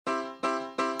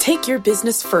Take your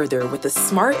business further with the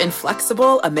smart and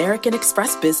flexible American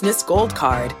Express Business Gold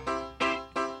Card.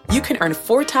 You can earn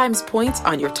 4 times points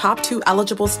on your top 2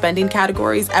 eligible spending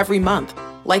categories every month,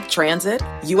 like transit,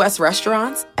 U.S.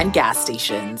 restaurants, and gas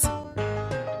stations.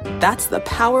 That's the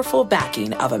powerful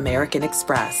backing of American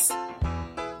Express.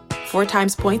 4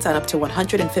 times points on up to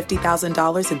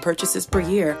 $150,000 in purchases per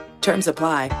year. Terms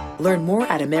apply. Learn more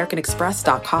at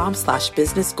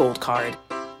americanexpress.com/businessgoldcard.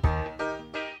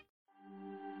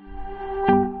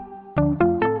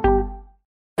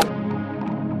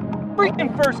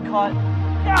 Freaking first cut.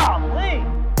 Golly.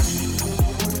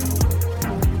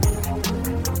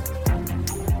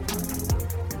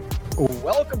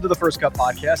 Welcome to the First Cut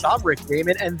Podcast. I'm Rick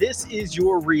Damon, and this is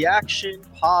your reaction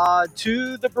pod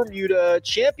to the Bermuda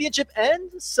Championship and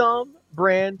some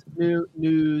brand new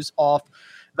news off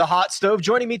the hot stove.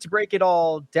 Joining me to break it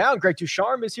all down, Greg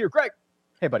Ducharme is here. Greg,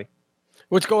 hey, buddy.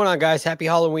 What's going on, guys? Happy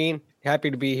Halloween. Happy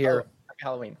to be here. Happy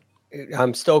Halloween.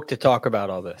 I'm stoked to talk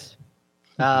about all this.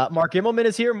 Mark Immelman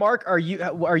is here. Mark, are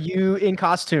you in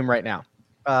costume right now?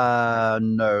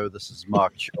 No, this is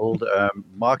Mark Shold.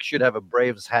 Mark should have a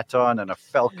Braves hat on and a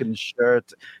Falcon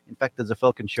shirt. In fact, there's a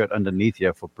Falcon shirt underneath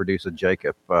here for producer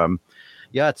Jacob.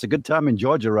 Yeah, it's a good time in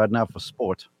Georgia right now for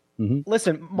sport. Mm-hmm.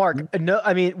 Listen, Mark, no,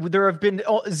 I mean, there have been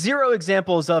 0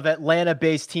 examples of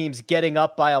Atlanta-based teams getting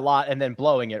up by a lot and then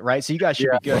blowing it, right? So you guys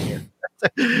should be good here.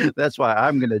 That's why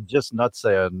I'm going to just not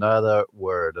say another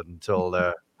word until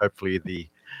hopefully the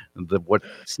what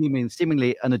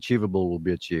seemingly unachievable will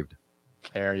be achieved.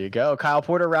 There you go. Kyle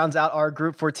Porter rounds out our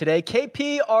group for today.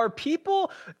 KP,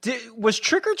 was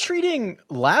trick-or-treating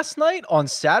last night on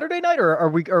Saturday night, or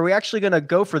are we actually going to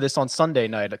go for this on Sunday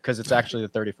night because it's actually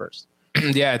the 31st?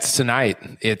 Yeah, it's tonight.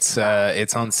 It's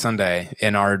on Sunday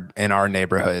in our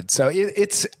neighborhood. So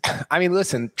it's I mean,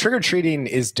 listen, trick-or-treating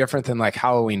is different than like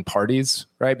Halloween parties,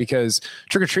 right? Because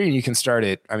trick-or-treating you can start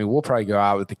at, I mean, we'll probably go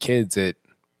out with the kids at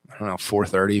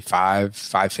 4:30,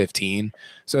 5:15.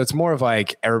 So it's more of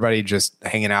like everybody just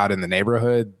hanging out in the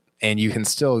neighborhood, and you can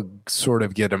still sort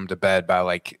of get them to bed by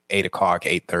like 8 o'clock,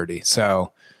 8:30.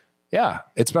 So yeah,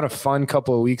 it's been a fun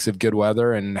couple of weeks of good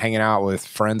weather and hanging out with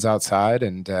friends outside.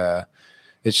 And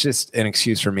it's just an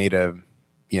excuse for me to,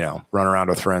 run around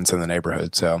with friends in the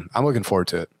neighborhood. So I'm looking forward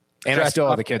to it. And I still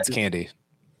have the kids' candy.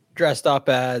 Dressed up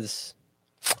as...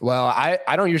 Well, I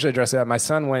don't usually dress up. My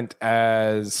son went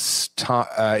as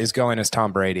is going as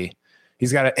Tom Brady.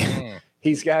 He's got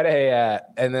a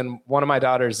and then one of my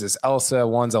daughters is Elsa.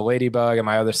 One's a ladybug, and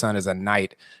my other son is a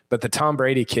knight. But the Tom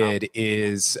Brady kid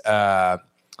is the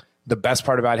best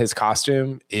part about his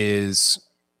costume is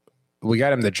we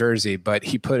got him the jersey, but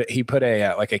he put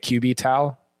a like a QB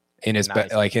towel in his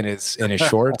in his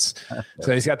shorts.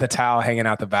 So he's got the towel hanging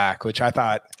out the back, which I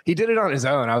thought he did it on his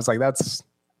own. I was like, that's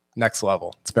next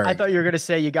level. I thought you were going to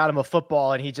say you got him a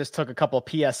football and he just took a couple of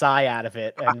PSI out of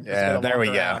it. And yeah, there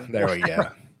we go.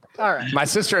 All right. My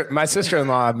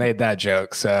sister-in-law made that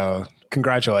joke. So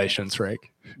congratulations,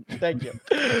 Rick. Thank you.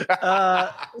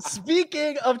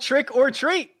 Speaking of trick or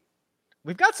treat,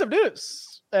 we've got some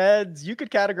news, and you could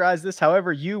categorize this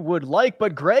however you would like,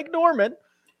 but Greg Norman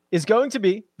is going to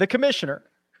be the commissioner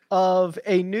of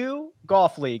a new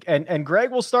golf league. And Greg,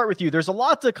 we'll start with you. There's a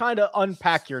lot to kind of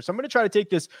unpack here. So I'm going to try to take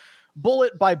this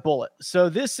bullet by bullet. So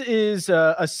this is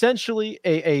essentially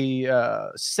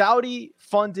a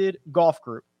Saudi-funded golf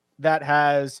group that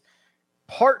has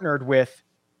partnered with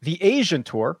the Asian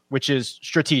Tour, which is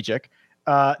strategic,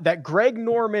 that Greg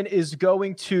Norman is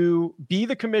going to be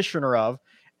the commissioner of.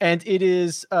 And it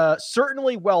is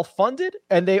certainly well-funded,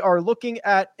 and they are looking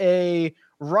at a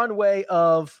runway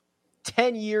of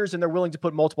 10 years, and they're willing to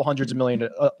put multiple hundreds of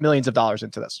millions of dollars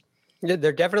into this.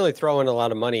 They're definitely throwing a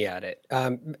lot of money at it.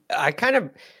 I kind of,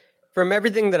 from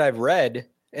everything that I've read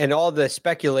and all the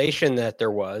speculation that there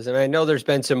was, and I know there's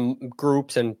been some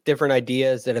groups and different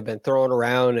ideas that have been thrown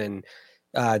around, and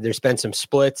there's been some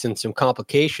splits and some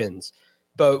complications.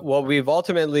 But what we've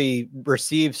ultimately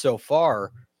received so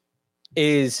far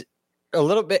is a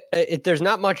little bit, there's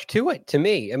not much to it to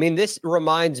me. I mean, this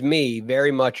reminds me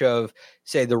very much of,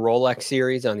 say, the Rolex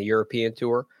series on the European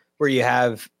Tour, where you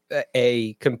have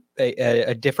a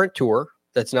different tour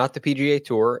that's not the PGA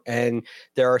Tour, and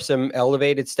there are some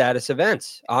elevated status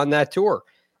events on that tour.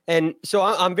 And so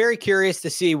I'm very curious to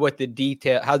see how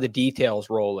the details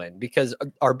roll in, because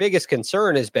our biggest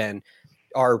concern has been,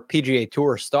 are PGA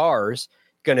Tour stars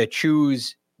going to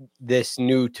choose this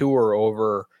new tour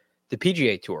over the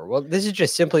PGA Tour? Well, this is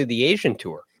just simply the Asian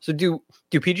Tour. So do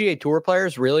PGA Tour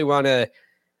players really want to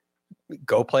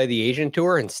go play the Asian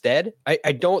Tour instead?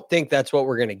 I don't think that's what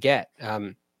we're going to get.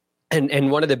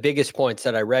 And one of the biggest points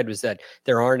that I read was that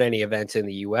there aren't any events in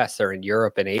the US. They're in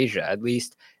Europe and Asia, at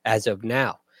least as of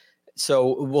now.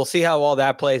 So we'll see how all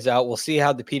that plays out. We'll see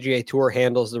how the PGA Tour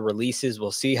handles the releases.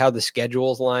 We'll see how the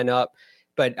schedules line up.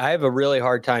 But I have a really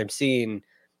hard time seeing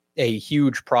a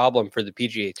huge problem for the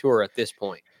PGA Tour at this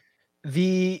point.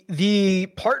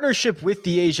 The partnership with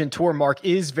the Asian Tour, Mark,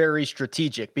 is very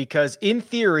strategic because in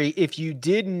theory, if you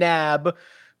did nab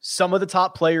some of the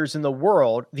top players in the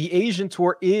world, the Asian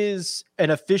Tour is an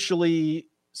officially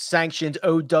sanctioned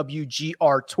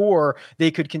OWGR tour. They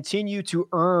could continue to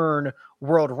earn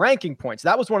world ranking points.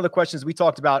 That was one of the questions we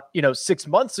talked about, 6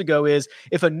 months ago, is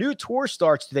if a new tour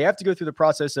starts, do they have to go through the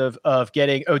process of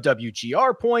getting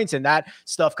OWGR points? And that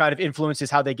stuff kind of influences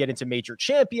how they get into major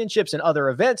championships and other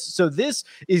events. So this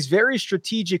is very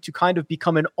strategic to kind of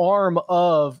become an arm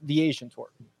of the Asian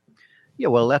Tour. Yeah,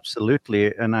 well,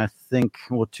 absolutely. And I think,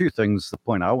 two things. The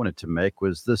point I wanted to make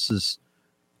was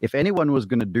if anyone was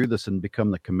going to do this and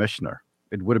become the commissioner,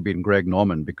 it would have been Greg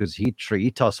Norman, because he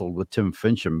tussled with Tim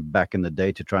Fincham back in the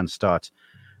day to try and start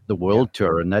the World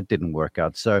Tour, and that didn't work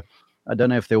out. So I don't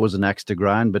know if there was an axe to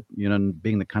grind, but,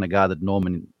 being the kind of guy that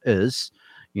Norman is,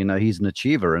 he's an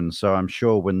achiever. And so I'm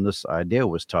sure when this idea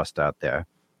was tossed out there,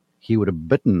 he would have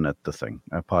bitten at the thing,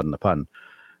 pardon the pun.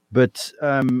 But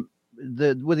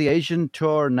with the Asian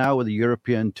Tour, now with the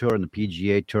European Tour and the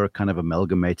PGA Tour kind of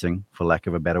amalgamating, for lack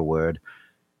of a better word,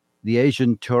 the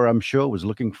Asian Tour, I'm sure, was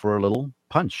looking for a little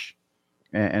punch.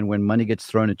 And when money gets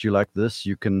thrown at you like this,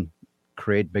 you can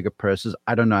create bigger purses.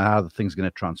 I don't know how the thing's going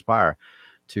to transpire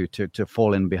to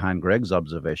fall in behind Greg's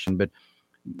observation. But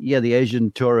yeah, the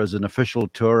Asian Tour is an official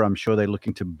tour. I'm sure they're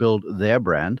looking to build their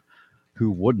brand.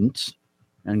 Who wouldn't?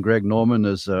 And Greg Norman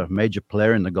is a major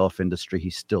player in the golf industry.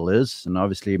 He still is. And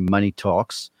obviously money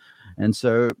talks. And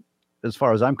so as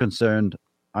far as I'm concerned,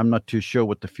 I'm not too sure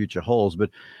what the future holds, but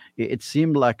it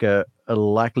seemed like a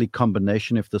likely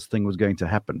combination if this thing was going to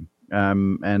happen.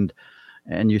 And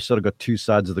you sort of got two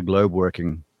sides of the globe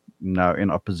working now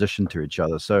in opposition to each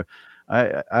other. So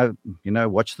I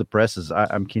watch the presses.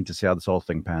 I'm keen to see how this whole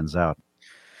thing pans out.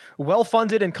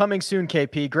 Well-funded and coming soon,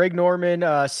 KP. Greg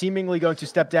Norman seemingly going to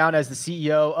step down as the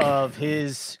CEO of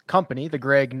his company, the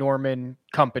Greg Norman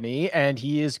Company, and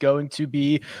he is going to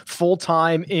be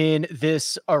full-time in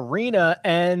this arena.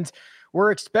 And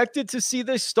we're expected to see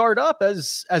this start up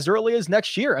as early as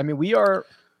next year. I mean, we are,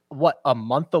 a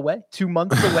month away, 2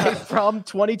 months away from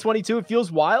 2022. It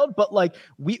feels wild, but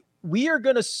we are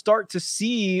going to start to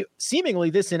see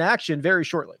seemingly this in action very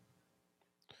shortly.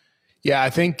 Yeah, I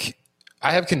think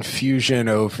I have confusion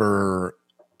over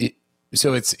it.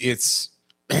 So it's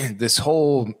this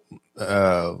whole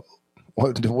how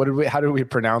did we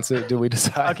pronounce it? Did we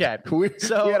decide? Okay. We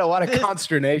had a lot of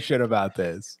consternation about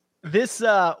this. This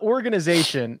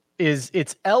organization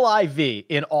it's LIV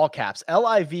in all caps,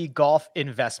 LIV Golf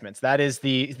Investments. That is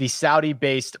the Saudi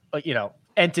based,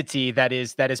 entity that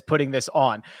is putting this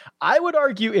on. I would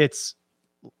argue it's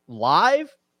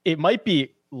live. It might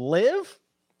be live.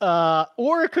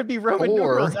 Or it could be Roman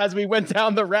numerals as we went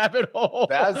down the rabbit hole.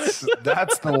 That's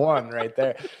the one right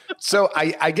there. So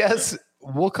I guess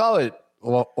we'll call it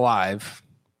live.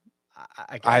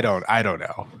 I don't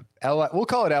know. We'll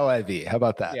call it LIV. How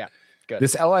about that? Yeah, good.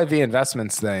 This LIV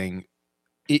investments thing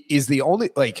is the only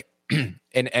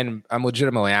and I'm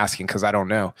legitimately asking because I don't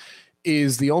know.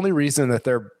 Is the only reason that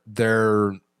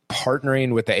they're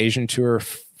partnering with the Asian Tour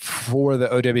for the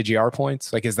OWGR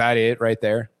points? Is that it right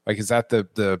there? Is that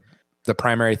the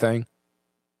primary thing?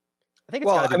 I think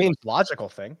it's the logical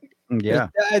thing. Yeah.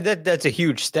 That's a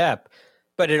huge step,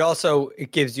 but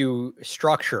it gives you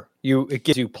structure. It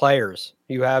gives you players.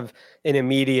 You have an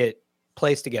immediate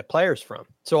place to get players from.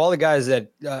 So all the guys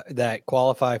that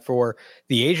qualify for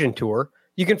the Asian Tour,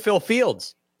 you can fill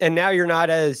fields. And now you're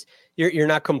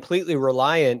not completely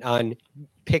reliant on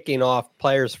picking off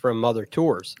players from other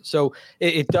tours. So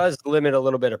it does limit a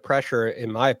little bit of pressure,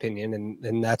 in my opinion,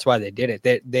 and that's why they did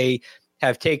it. They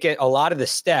have taken a lot of the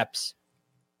steps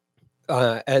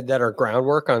that are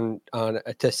groundwork on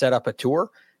to set up a tour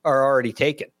are already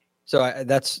taken. So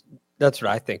that's what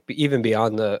I think, even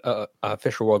beyond the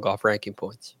official World Golf Ranking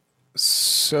points.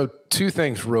 So two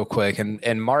things real quick,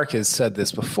 and Mark has said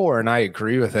this before, and I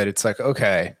agree with it. It's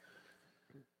okay,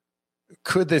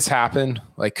 could this happen?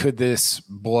 Could this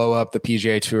blow up the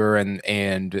PGA Tour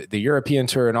and the European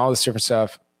Tour and all this different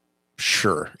stuff?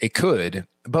 Sure, it could.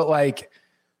 But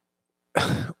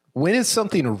when is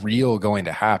something real going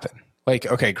to happen?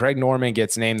 Okay, Greg Norman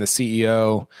gets named the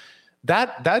CEO.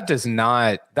 That's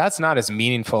not as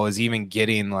meaningful as even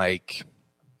getting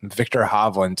Victor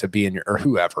Hovland to be in or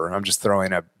whoever. I'm just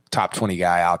throwing a top 20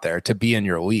 guy out there to be in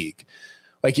your league.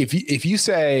 Like if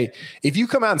you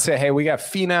come out and say, hey, we got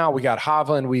Finau, we got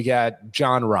Hovland, we got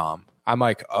John Rahm, I'm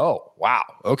like, oh wow,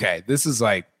 okay, this is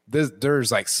like this.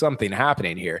 There's like something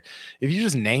happening here. If you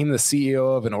just name the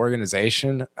CEO of an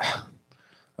organization,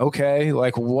 okay,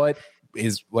 like what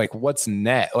is like what's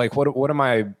net? Like what am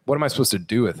I supposed to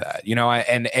do with that? You know,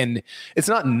 and it's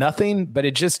not nothing, but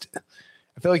I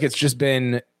feel like it's just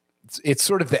been. It's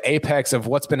sort of the apex of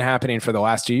what's been happening for the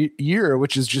last year,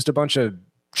 which is just a bunch of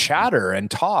chatter and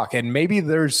talk. And maybe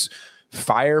there's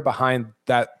fire behind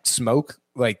that smoke,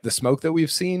 like the smoke that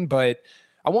we've seen, but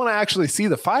I want to actually see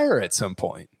the fire at some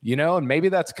point, you know, and maybe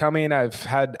that's coming.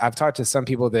 I've talked to some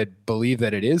people that believe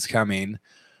that it is coming,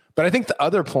 but I think the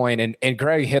other point, and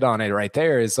Greg hit on it right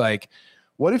there, is like,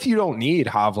 what if you don't need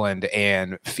Hovland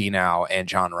and Finau and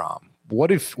John Rahm?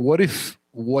 What if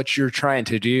what you're trying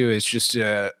to do is just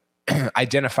to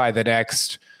identify the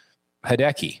next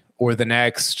Hideki or the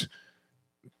next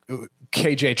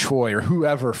KJ Choi or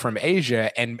whoever from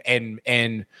Asia and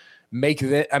make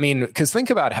that. I mean, because think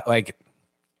about like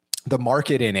the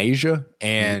market in Asia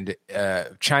and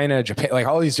China, Japan, like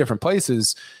all these different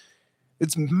places.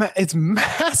 It's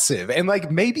massive, and like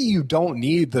maybe you don't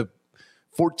need the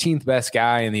 14th best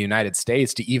guy in the United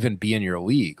States to even be in your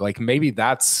league. Like maybe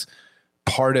that's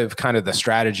part of kind of the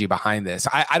strategy behind this.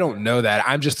 I don't know that.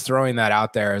 I'm just throwing that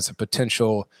out there as a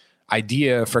potential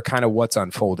idea for kind of what's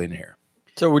unfolding here.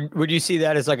 So would you see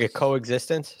that as like a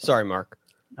coexistence? Sorry, Mark.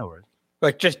 No worries.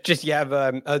 Like just you have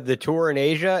the tour in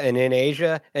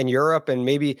Asia and Europe and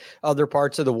maybe other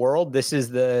parts of the world. This is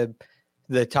the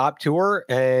top tour,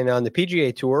 and on the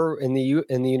PGA Tour in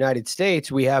the United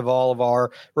States, we have all of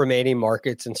our remaining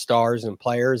markets and stars and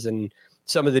players, and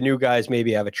some of the new guys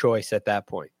maybe have a choice at that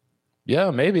point.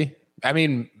 Yeah, maybe. I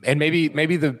mean, and maybe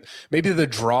the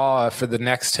draw for the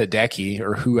next Hideki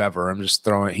or whoever. I'm just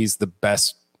throwing. He's the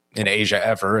best in Asia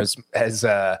ever, as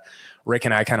Rick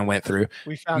and I kind of went through.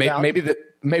 We found out.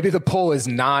 Maybe the pull is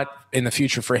not in the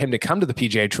future for him to come to the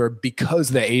PGA Tour because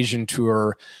the Asian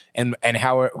Tour and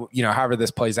how, you know, however this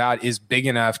plays out is big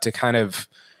enough to kind of,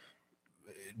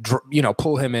 you know,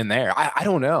 pull him in there. I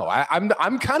don't know.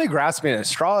 I'm kind of grasping at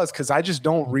straws because I just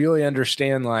don't really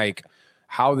understand like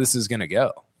how this is going to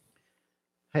go.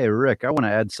 Hey, Rick, I want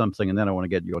to add something and then I want to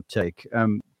get your take.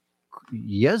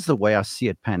 Here's the way I see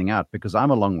it panning out, because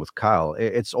I'm along with Kyle.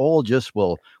 It's all just,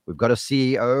 well, we've got a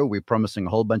CEO, we're promising a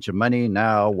whole bunch of money.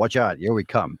 Now, watch out, here we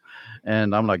come.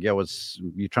 And I'm like, you're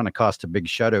trying to cast a big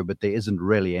shadow, but there isn't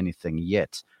really anything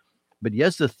yet. But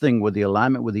here's the thing with the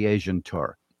alignment with the Asian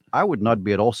Tour. I would not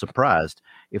be at all surprised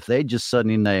if they just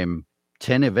suddenly name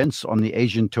 10 events on the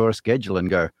Asian Tour schedule and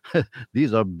go,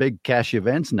 these are big cash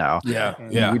events now. Yeah.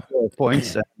 We draw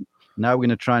points. Now we're going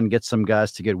to try and get some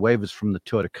guys to get waivers from the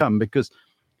tour to come, because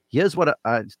here's what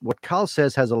Carl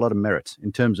says has a lot of merit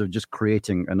in terms of just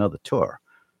creating another tour.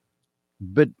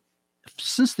 But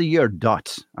since the year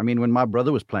dot, I mean, when my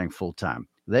brother was playing full time,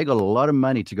 they got a lot of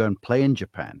money to go and play in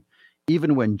Japan.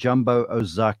 Even when Jumbo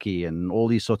Ozaki and all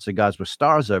these sorts of guys were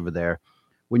stars over there,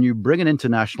 when you bring an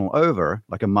international over,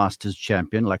 like a Masters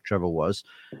champion, like Trevor was,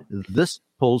 this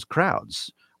pulls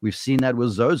crowds. We've seen that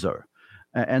with Zozo.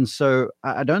 And so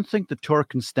I don't think the tour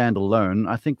can stand alone.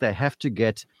 I think they have to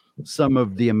get some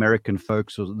of the American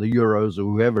folks or the Euros or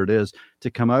whoever it is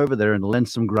to come over there and lend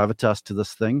some gravitas to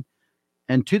this thing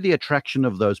and to the attraction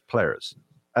of those players.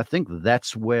 I think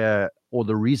that's where, or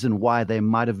the reason why they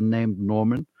might have named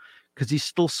Norman, because he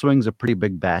still swings a pretty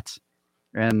big bat.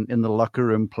 And in the locker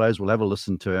room, players will have a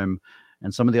listen to him.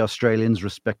 And some of the Australians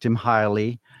respect him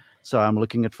highly. So I'm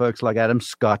looking at folks like Adam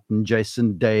Scott and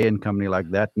Jason Day and company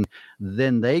like that. And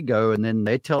then they go and then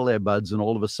they tell their buds, and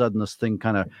all of a sudden this thing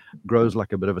kind of grows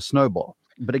like a bit of a snowball.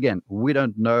 But again, we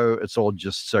don't know. It's all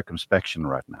just circumspection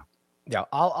right now. Yeah,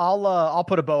 I'll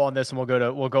put a bow on this and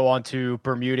we'll go on to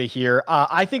Bermuda here.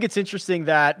 I think it's interesting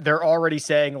that they're already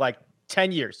saying like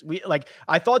 10 years.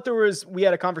 I thought we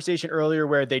had a conversation earlier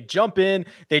where they jump in,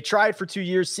 they try it for 2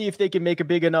 years, see if they can make a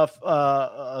big enough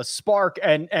spark,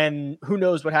 and who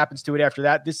knows what happens to it after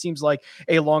that. This seems like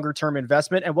a longer term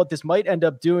investment. And what this might end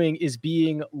up doing is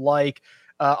being like,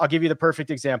 I'll give you the perfect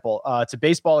example. It's a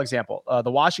baseball example.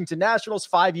 The Washington Nationals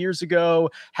 5 years ago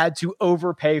had to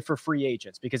overpay for free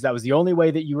agents because that was the only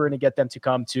way that you were going to get them to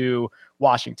come to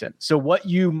Washington. So what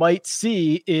you might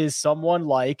see is someone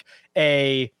like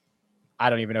I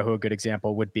don't even know who a good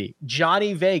example would be.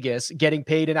 Johnny Vegas getting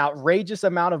paid an outrageous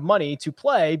amount of money to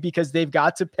play because they've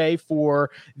got to pay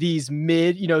for these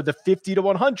the 50 to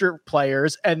 100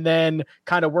 players and then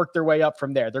kind of work their way up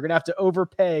from there. They're going to have to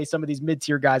overpay some of these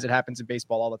mid-tier guys. It happens in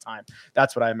baseball all the time.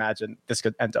 That's what I imagine this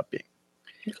could end up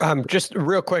being. Just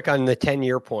real quick on the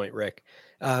 10-year point, Rick.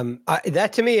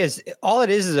 That to me is all it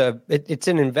is it's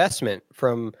an investment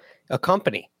from a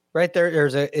company, right?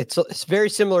 It's very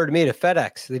similar to me to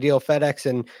FedEx, the deal FedEx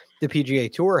and the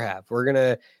PGA Tour have. We're going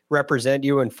to represent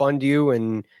you and fund you.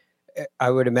 And I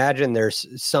would imagine there's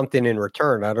something in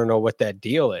return. I don't know what that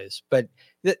deal is, but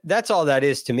that's all that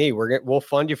is to me. We'll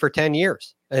fund you for 10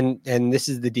 years and this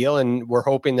is the deal. And we're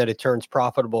hoping that it turns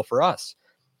profitable for us.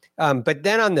 But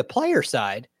then on the player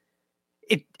side,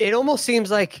 it almost seems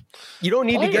like you don't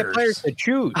need to get players to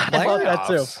choose. I thought that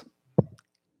too.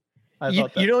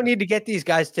 You don't need to get these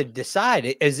guys to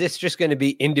decide. Is this just going to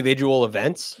be individual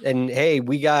events? And hey,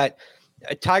 we got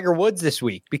Tiger Woods this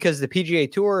week because the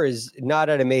PGA Tour is not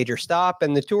at a major stop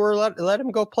and the tour let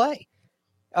him go play.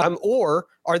 Or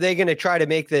are they going to try to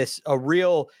make this a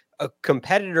real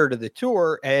competitor to the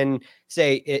tour and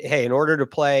say, hey, in order to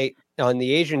play on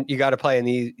the Asian, you got to play in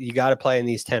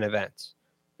these 10 events.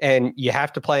 And you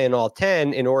have to play in all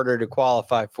 10 in order to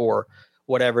qualify for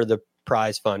whatever the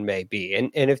prize fund may be.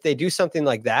 And if they do something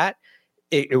like that,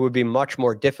 it would be much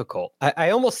more difficult. I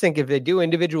almost think if they do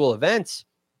individual events,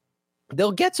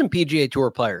 they'll get some PGA Tour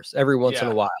players every once in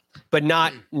a while, but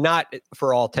not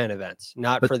for all 10 events,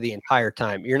 not for the entire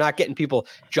time. You're not getting people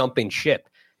jumping ship.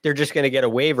 They're just going to get a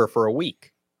waiver for a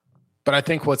week. But I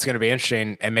think what's going to be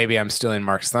interesting, and maybe I'm stealing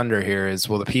Mark's thunder here, is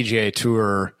will the PGA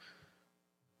Tour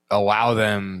allow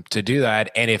them to do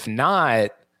that? And if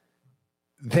not,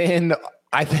 then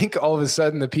I think all of a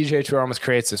sudden the PGA Tour almost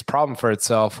creates this problem for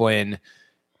itself when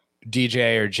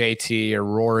DJ or JT or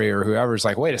Rory or whoever's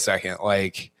like, wait a second,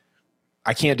 like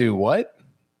I can't do what?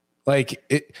 Like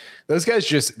those guys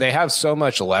they have so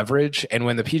much leverage. And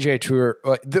when the PGA Tour,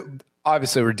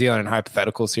 obviously we're dealing in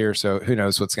hypotheticals here, so who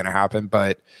knows what's going to happen.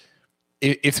 But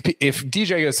if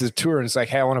DJ goes to the tour and it's like,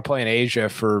 hey, I want to play in Asia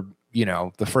for,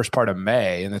 the first part of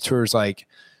May, and the tour's like,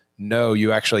 no,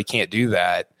 you actually can't do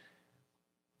that.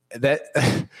 That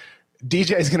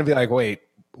DJ is going to be like, wait,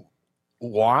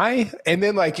 why? And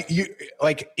then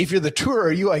if you're the tour,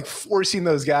 are you forcing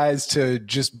those guys to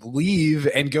just leave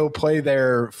and go play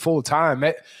there full time?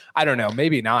 I don't know,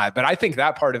 maybe not, but I think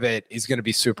that part of it is going to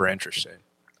be super interesting.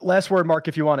 Last word, Mark,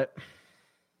 if you want it.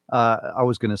 I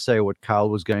was going to say what Kyle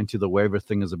was going to. The waiver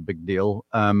thing is a big deal.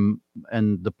 And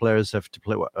the players have to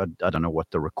play. I don't know what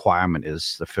the requirement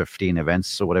is, the 15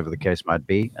 events or whatever the case might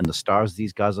be. And the stars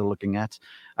these guys are looking at.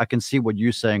 I can see what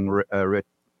you're saying, Rick.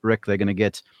 They're going to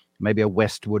get maybe a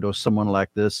Westwood or someone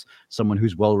like this, someone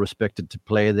who's well respected to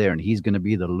play there. And he's going to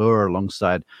be the lure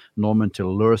alongside Norman to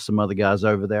lure some other guys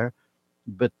over there.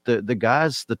 But the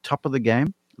guys, the top of the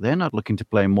game, they're not looking to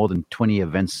play more than 20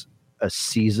 events a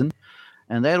season.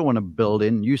 And they don't want to build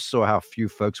in. You saw how few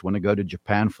folks want to go to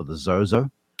Japan for the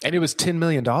Zozo. And it was $10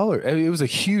 million. It was a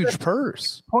huge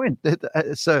purse. Point.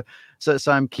 So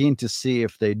I'm keen to see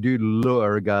if they do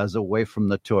lure guys away from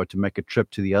the tour to make a trip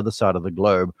to the other side of the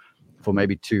globe for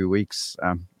maybe 2 weeks.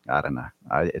 I don't know.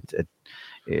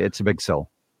 It's a big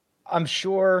sell. I'm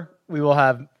sure we will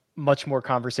have much more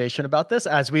conversation about this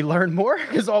as we learn more,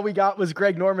 because all we got was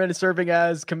Greg Norman serving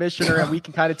as commissioner, and we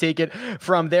can kind of take it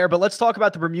from there. But let's talk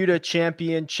about the Bermuda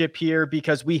Championship here,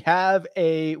 because we have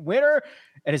a winner,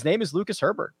 and his name is Lucas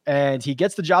Herbert, and he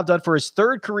gets the job done for his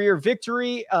third career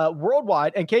victory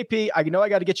worldwide. And KP, I know I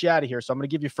got to get you out of here, so I'm going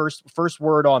to give you first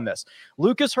word on this.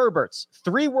 Lucas Herbert's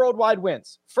 3 worldwide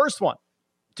wins. First one,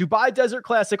 Dubai Desert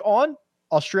Classic on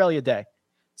Australia Day.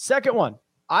 Second one,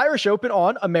 Irish Open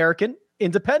on American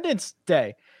Independence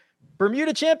Day.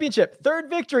 Bermuda Championship, third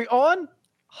victory on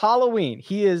Halloween.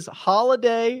 He is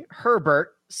Holiday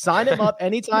Herbert. Sign him up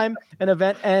anytime an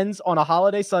event ends on a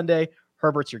holiday Sunday.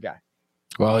 Herbert's your guy.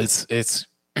 Well, it's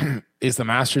is the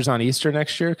Masters on Easter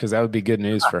next year? Because that would be good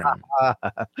news for him.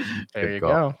 There you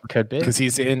go. Could be because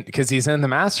he's in the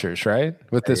Masters, right?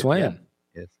 With this win.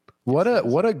 Yeah. Yes.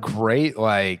 What a great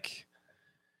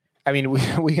I mean,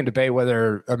 we can debate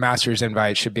whether a Masters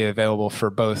invite should be available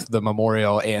for both the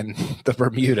Memorial and the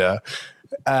Bermuda.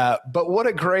 But what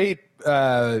a great,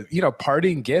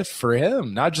 parting gift for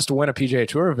him, not just to win a PGA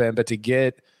Tour event, but to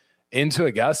get into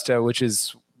Augusta, which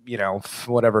is,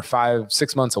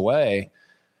 5-6 months away.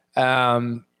 I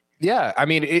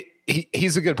mean,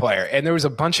 he's a good player. And there was a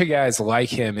bunch of guys like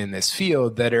him in this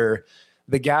field that are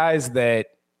the guys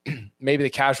that maybe the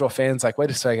casual fans like, wait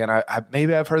a second,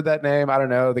 maybe I've heard that name. I don't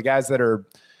know. The guys that are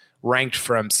ranked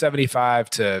from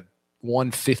 75 to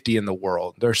 150 in the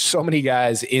world. There's so many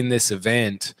guys in this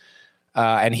event,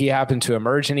 and he happened to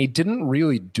emerge, and he didn't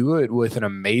really do it with an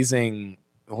amazing,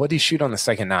 what did he shoot on the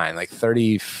second 9? Like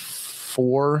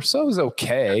 34. So it was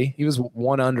okay. He was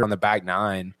 1 under on the back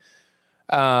 9.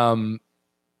 But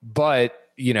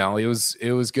it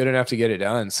was good enough to get it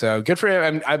done. So good for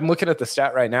him. I'm looking at the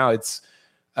stat right now. It's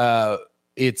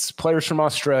it's players from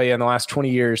Australia in the last 20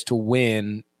 years to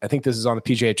win. I think this is on the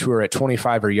PGA Tour at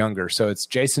 25 or younger. So it's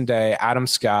Jason Day, Adam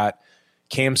Scott,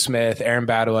 Cam Smith, Aaron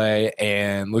Baddeley,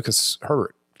 and Lucas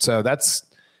Herbert. So that's,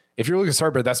 if you're Lucas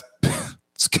Herbert, that's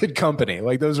it's good company.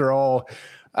 Like those are all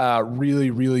really,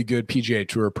 really good PGA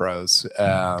Tour pros.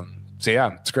 So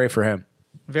yeah, it's great for him.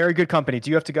 Very good company.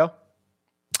 Do you have to go?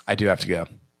 I do have to go.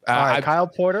 All right, Kyle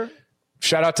Porter.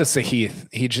 Shout out to Sahith.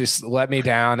 He just let me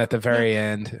down at the very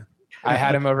end. I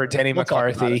had him over Denny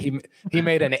McCarthy. He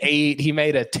made an 8. He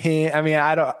made a 10. I mean,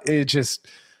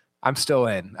 I'm still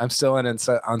in on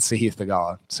Sahith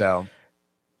Theegala. So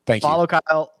thank you. Follow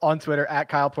Kyle on Twitter at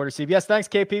Kyle Porter Steve. Yes, thanks,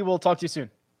 KP. We'll talk to you soon.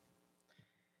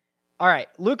 All right,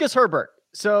 Lucas Herbert.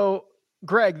 So,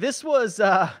 Greg, this was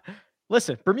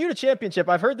listen, Bermuda Championship.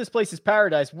 I've heard this place is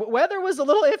paradise. Weather was a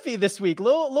little iffy this week.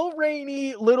 Little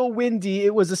rainy, little windy.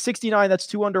 It was a 69. That's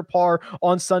 2 under par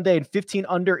on Sunday and 15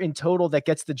 under in total. That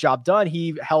gets the job done.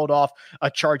 He held off a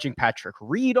charging Patrick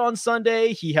Reed on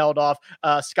Sunday. He held off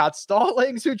Scott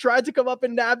Stallings, who tried to come up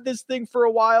and nab this thing for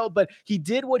a while, but he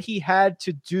did what he had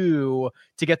to do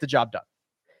to get the job done.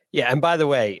 Yeah, and by the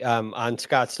way, on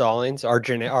Scott Stallings, our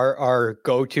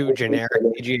go-to generic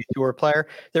PGA Tour player,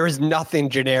 there was nothing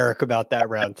generic about that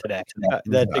round today.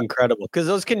 That's incredible because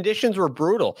those conditions were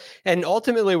brutal, and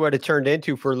ultimately, what it turned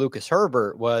into for Lucas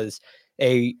Herbert was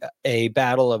a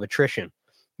battle of attrition,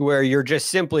 where you're just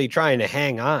simply trying to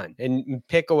hang on and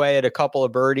pick away at a couple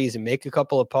of birdies and make a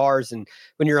couple of pars. And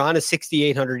when you're on a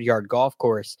 6,800-yard golf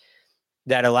course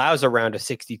that allows a round of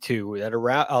 62, that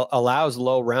allows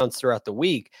low rounds throughout the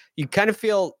week, you kind of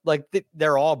feel like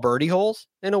they're all birdie holes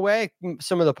in a way.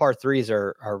 Some of the par threes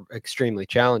are extremely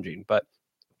challenging, but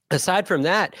aside from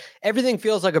that, everything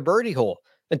feels like a birdie hole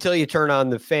until you turn on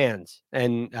the fans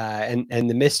and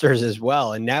the misters as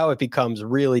well. And now it becomes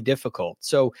really difficult.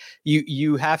 So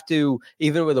you have to,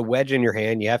 even with a wedge in your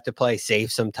hand, you have to play safe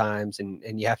sometimes.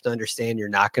 And you have to understand you're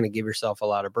not going to give yourself a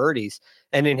lot of birdies.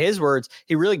 And in his words,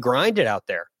 he really grinded out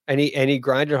there and he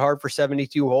grinded hard for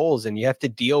 72 holes. And you have to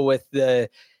deal with the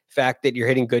fact that you're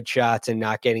hitting good shots and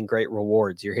not getting great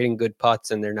rewards. You're hitting good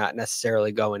putts and they're not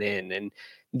necessarily going in. And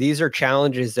these are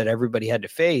challenges that everybody had to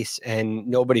face, and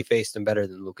nobody faced them better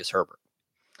than Lucas Herbert.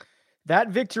 That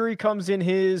victory comes in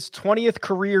his 20th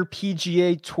career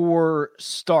PGA Tour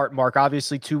start, Mark.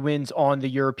 Obviously, 2 wins on the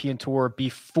European Tour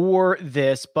before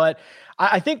this, but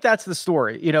I think that's the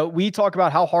story. You know, we talk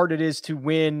about how hard it is to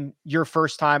win your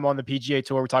first time on the PGA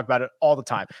Tour. We talk about it all the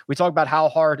time. We talk about how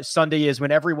hard Sunday is when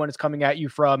everyone is coming at you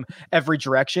from every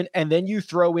direction. And then you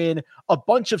throw in a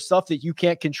bunch of stuff that you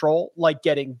can't control, like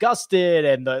getting gusted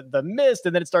and the mist,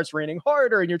 and then it starts raining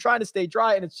harder and you're trying to stay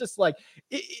dry. And it's just like,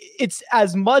 it's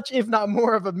as much, if not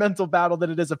more, of a mental battle than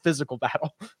it is a physical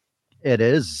battle. It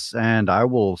is. And I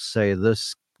will say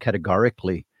this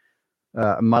categorically.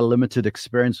 My limited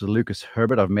experience with Lucas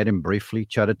Herbert, I've met him briefly,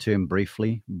 chatted to him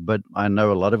briefly, but I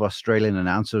know a lot of Australian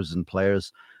announcers and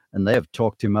players, and they have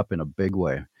talked him up in a big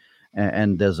way.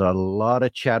 And there's a lot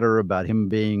of chatter about him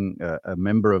being a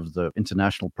member of the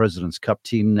International President's Cup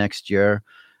team next year,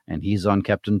 and he's on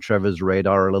Captain Trevor's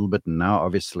radar a little bit, and now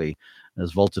obviously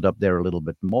has vaulted up there a little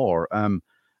bit more. And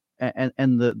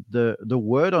the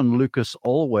word on Lucas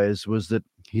always was that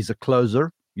he's a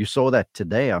closer. You saw that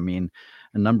today. I mean,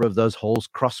 a number of those holes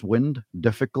crosswind,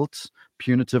 difficult,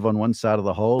 punitive on one side of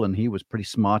the hole, and he was pretty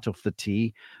smart off the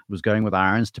tee, was going with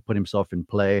irons to put himself in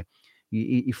play.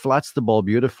 He flights the ball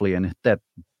beautifully and hit that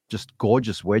just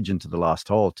gorgeous wedge into the last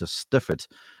hole to stiff it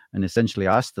and essentially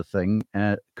ice the thing,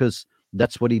 because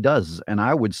that's what he does. And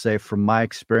I would say, from my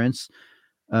experience,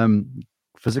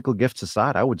 physical gifts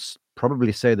aside, I would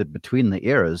probably say that between the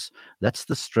eras, that's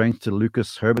the strength to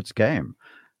Lucas Herbert's game.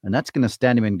 And that's going to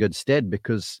stand him in good stead,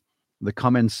 because the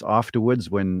comments afterwards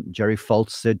when Jerry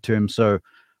Foltz said to him, "So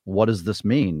what does this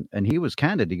mean?" And he was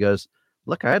candid. He goes,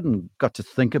 "Look, I hadn't got to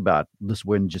think about this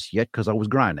win just yet because I was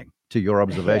grinding," to your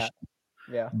observation.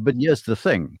 Yeah. But here's the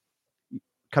thing.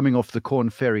 Coming off the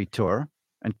Corn Ferry Tour,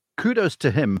 and kudos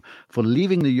to him for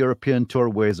leaving the European Tour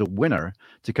where he's a winner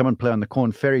to come and play on the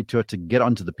Corn Ferry Tour to get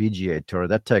onto the PGA Tour.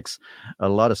 That takes a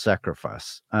lot of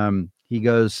sacrifice. He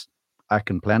goes, "I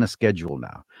can plan a schedule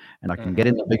now, and I can get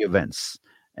into big events."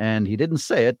 And he didn't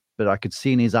say it, but I could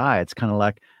see in his eye, it's kind of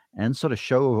like, and sort of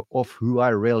show off who I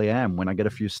really am when I get a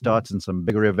few starts in some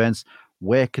bigger events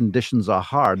where conditions are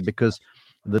hard, because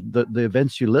the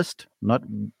events you list, not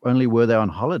only were they on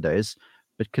holidays,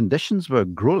 but conditions were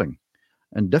grueling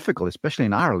and difficult, especially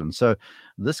in Ireland. So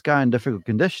this guy in difficult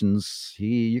conditions,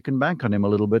 you can bank on him a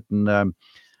little bit.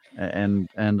 And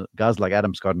guys like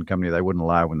Adam Scott and company, they wouldn't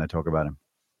lie when they talk about him.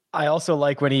 I also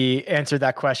like when he answered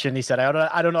that question. He said,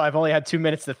 I don't know. I've only had 2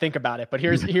 minutes to think about it, but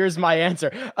here's my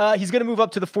answer. He's going to move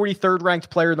up to the 43rd ranked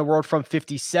player in the world from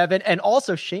 57. And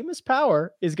also Seamus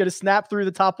Power is going to snap through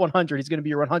the top 100. He's going to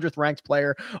be your 100th ranked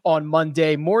player on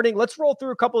Monday morning. Let's roll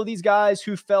through a couple of these guys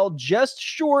who fell just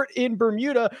short in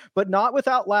Bermuda, but not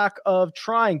without lack of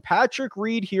trying. Patrick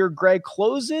Reed here, Greg,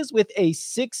 closes with a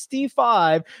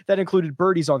 65 that included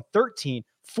birdies on 13,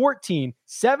 14,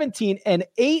 17, and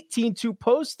 18 to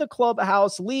post the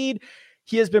clubhouse lead.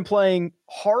 He has been playing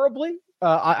horribly.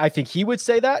 I think he would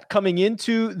say that coming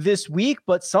into this week,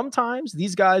 but sometimes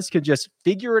these guys can just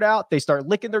figure it out. They start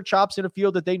licking their chops in a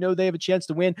field that they know they have a chance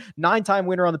to win. 9-time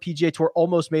winner on the PGA Tour,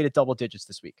 almost made it double digits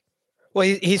this week.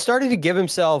 Well, he started to give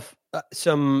himself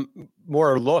some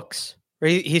more looks.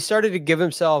 He started to give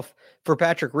himself, for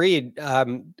Patrick Reed,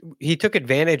 he took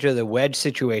advantage of the wedge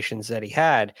situations that he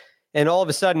had. And all of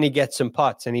a sudden he gets some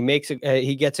putts and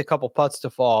he gets a couple putts to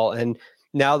fall. And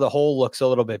now the hole looks a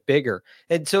little bit bigger.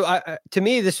 And so to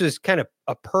me, this was kind of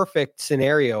a perfect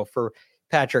scenario for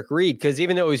Patrick Reed, because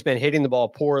even though he's been hitting the ball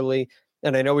poorly,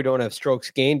 and I know we don't have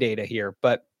strokes gain data here,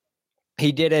 but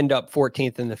he did end up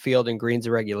 14th in the field in greens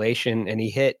and regulation. And he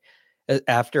hit,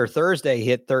 after Thursday, he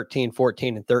hit 13,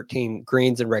 14, and 13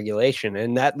 greens in regulation.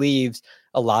 And that leaves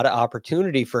a lot of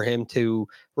opportunity for him to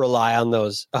rely on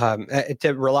those,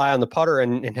 to rely on the putter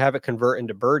and have it convert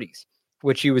into birdies,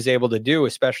 which he was able to do,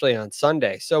 especially on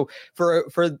Sunday. So for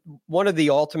one of the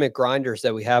ultimate grinders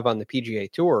that we have on the PGA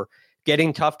Tour,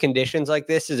 getting tough conditions like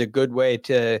this is a good way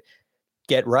to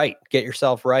get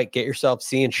yourself right, get yourself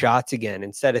seeing shots again,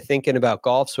 instead of thinking about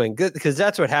golf swing, because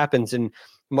that's what happens. And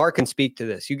Mark can speak to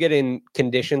this. You get in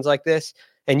conditions like this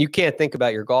and you can't think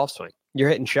about your golf swing. You're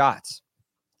hitting shots.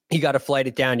 You got to flight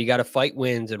it down. You got to fight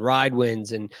winds and ride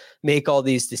winds and make all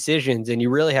these decisions. And you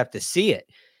really have to see it.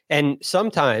 And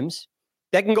sometimes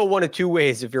that can go one of two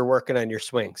ways if you're working on your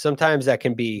swing. Sometimes that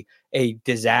can be a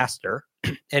disaster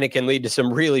and it can lead to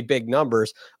some really big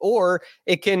numbers, or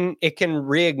it can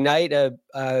reignite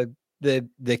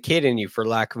the kid in you, for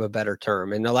lack of a better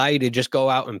term, and allow you to just go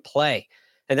out and play.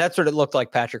 And that's what it looked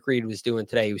like Patrick Reed was doing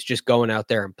today. He was just going out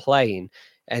there and playing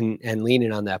and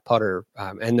leaning on that putter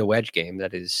and the wedge game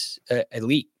that is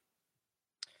elite.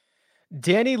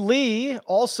 Danny Lee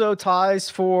also ties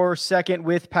for second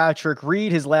with Patrick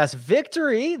Reed. His last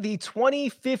victory, the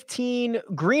 2015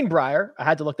 Greenbrier. I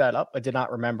had to look that up. I did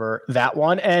not remember that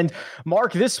one. And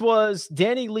Mark, this was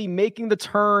Danny Lee making the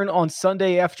turn on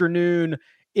Sunday afternoon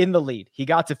in the lead. He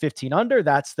got to 15 under.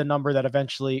 That's the number that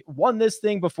eventually won this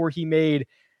thing before he made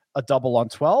a double on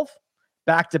 12,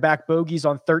 back-to-back bogeys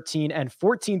on 13 and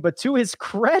 14. But to his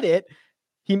credit,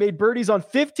 he made birdies on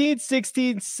 15,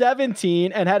 16,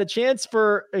 17, and had a chance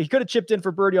he could have chipped in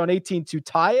for birdie on 18 to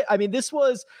tie it. I mean, this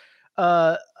was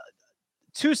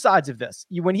two sides of this.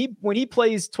 When he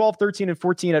plays 12, 13, and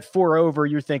 14 at 4 over,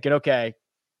 you're thinking, okay,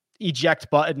 eject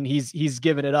button, he's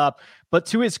given it up. But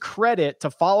to his credit,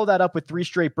 to follow that up with 3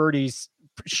 straight birdies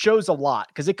shows a lot,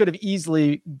 because it could have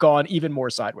easily gone even more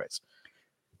sideways.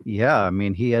 Yeah, I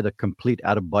mean, he had a complete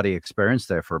out-of-body experience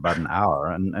there for about an hour,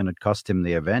 and it cost him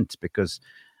the event, because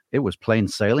it was plain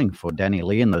sailing for Danny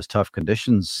Lee in those tough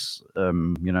conditions,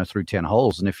 through 10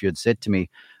 holes. And if you had said to me,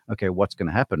 okay, what's going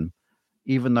to happen?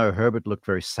 Even though Herbert looked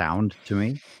very sound to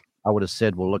me, I would have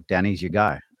said, well, look, Danny's your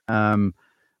guy.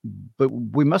 But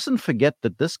we mustn't forget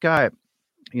that this guy,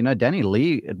 Danny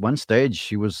Lee, at one stage,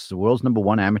 he was the world's number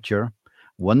 1 amateur,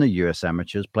 won the US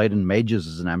amateurs, played in majors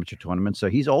as an amateur tournament. So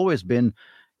he's always been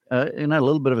a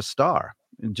little bit of a star,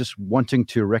 just wanting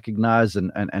to recognize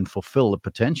and fulfill the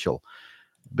potential.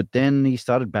 But then he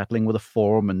started battling with a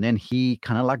form, and then he,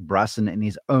 kind of like Bryson in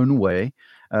his own way,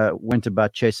 went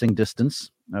about chasing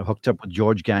distance, hooked up with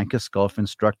George Gankas, golf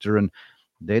instructor, and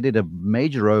they did a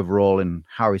major overhaul in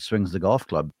how he swings the golf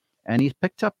club. And he's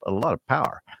picked up a lot of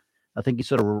power. I think he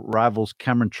sort of rivals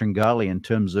Cameron Tringali in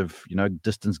terms of,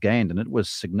 distance gained, and it was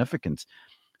significant.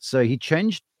 So he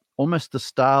changed almost the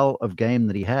style of game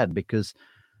that he had, because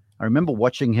I remember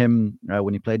watching him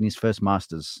when he played in his first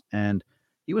Masters, and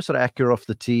he was sort of accurate off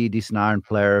the tee, decent iron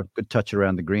player, good touch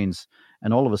around the greens.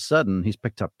 And all of a sudden, he's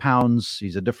picked up pounds.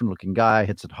 He's a different looking guy,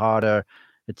 hits it harder.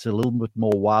 It's a little bit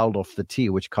more wild off the tee,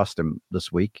 which cost him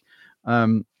this week.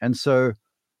 And so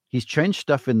he's changed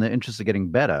stuff in the interest of getting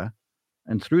better.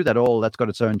 And through that all, that's got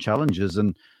its own challenges.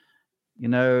 And,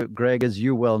 Greg, as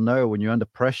you well know, when you're under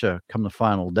pressure come the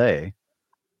final day,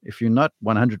 if you're not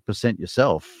 100%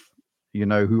 yourself,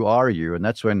 who are you? And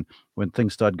that's when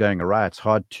things start going awry. It's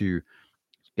hard to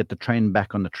get the train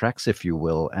back on the tracks, if you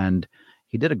will. And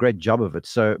he did a great job of it.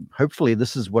 So hopefully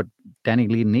this is what Danny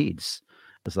Lee needs.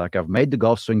 It's like, I've made the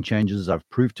golf swing changes. I've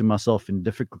proved to myself in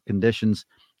difficult conditions.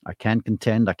 I can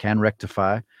contend, I can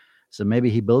rectify. So maybe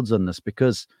he builds on this,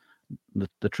 because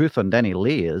the truth on Danny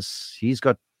Lee is he's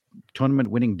got tournament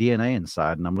winning DNA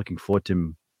inside, and I'm looking forward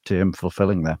to him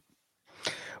fulfilling that.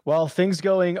 Well, things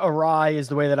going awry is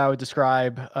the way that I would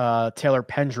describe Taylor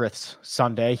Pendrith's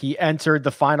Sunday. He entered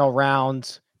the final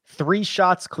round 3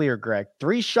 shots clear, Greg.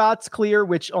 3 shots clear,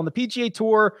 which on the PGA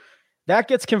Tour, that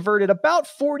gets converted about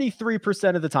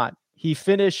 43% of the time. He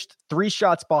finished 3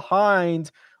 shots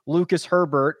behind Lucas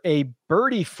Herbert, a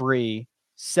birdie-free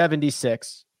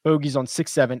 76, bogeys on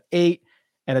 6, 7, 8,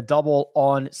 and a double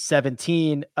on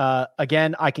 17.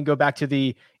 Again, I can go back to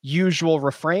the usual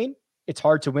refrain. It's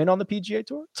hard to win on the PGA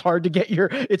Tour. It's hard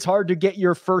to get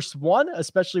your first one,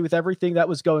 especially with everything that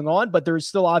was going on. But there is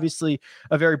still obviously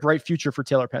a very bright future for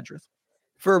Taylor Pendrith.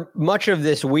 For much of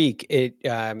this week,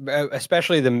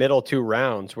 especially the middle 2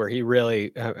 rounds where he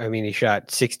really, he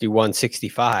shot 61,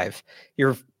 65.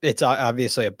 It's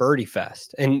obviously a birdie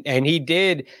fest. And he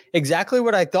did exactly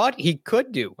what I thought he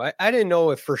could do. I didn't know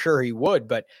if for sure he would,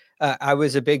 but I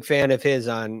was a big fan of his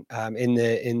in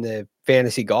the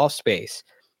fantasy golf space.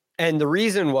 And the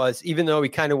reason was, even though he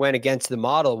kind of went against the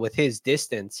model with his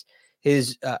distance,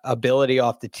 his ability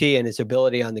off the tee and his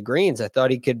ability on the greens, I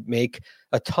thought he could make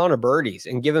a ton of birdies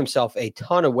and give himself a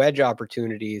ton of wedge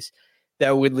opportunities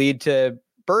that would lead to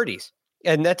birdies.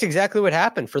 And that's exactly what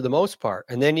happened for the most part.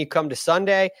 And then you come to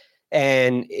Sunday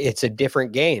and it's a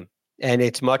different game. And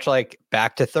it's much like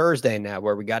back to Thursday now,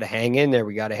 where we got to hang in there.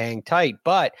 We got to hang tight,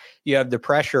 but you have the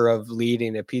pressure of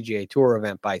leading a PGA Tour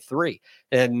event by 3.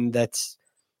 And that's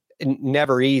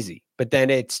never easy, but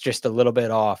then it's just a little bit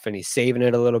off, and he's saving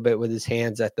it a little bit with his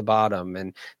hands at the bottom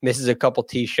and misses a couple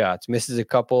tee shots, misses a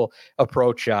couple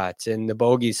approach shots, and the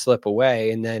bogeys slip away.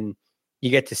 And then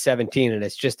you get to 17 and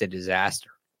it's just a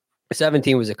disaster.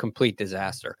 17 was a complete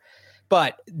disaster,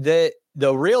 but the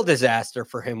real disaster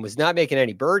for him was not making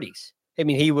any birdies. I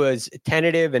mean, he was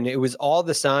tentative, and it was all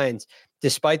the signs,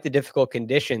 despite the difficult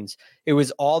conditions, it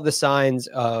was all the signs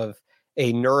of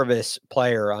a nervous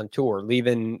player on tour,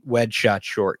 leaving wedge shot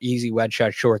short, easy wedge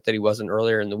shot short that he wasn't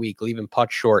earlier in the week, leaving putt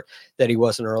short that he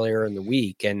wasn't earlier in the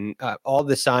week. And all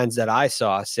the signs that I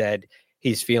saw said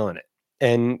he's feeling it.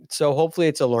 And so hopefully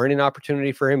it's a learning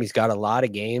opportunity for him. He's got a lot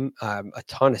of game, a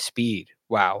ton of speed.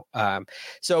 Wow.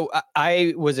 So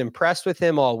I was impressed with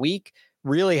him all week.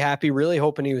 Really happy, really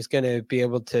hoping he was going to be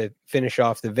able to finish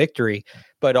off the victory,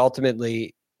 but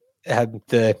ultimately had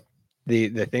the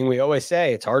thing we always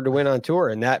say, it's hard to win on tour,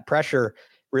 and that pressure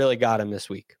really got him this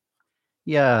week.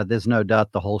 Yeah, there's no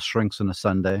doubt the hole shrinks on a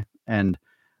Sunday, and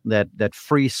that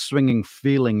free swinging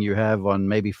feeling you have on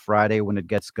maybe Friday when it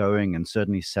gets going, and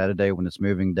certainly Saturday when it's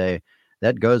moving day,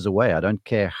 that goes away. I don't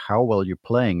care how well you're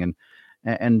playing,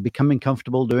 and becoming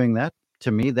comfortable doing that,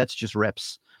 to me, that's just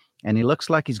reps. And he looks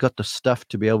like he's got the stuff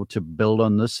to be able to build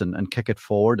on this and kick it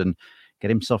forward and get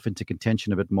himself into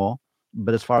contention a bit more.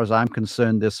 But as far as I'm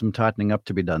concerned, there's some tightening up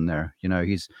to be done there. You know,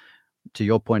 he's, to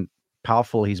your point,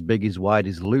 powerful, he's big, he's wide,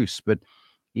 he's loose, but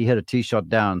he had a tee shot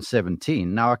down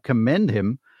 17. Now I commend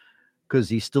him because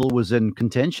he still was in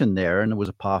contention there, and it was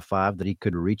a par 5 that he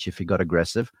could reach if he got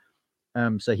aggressive.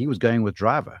 So he was going with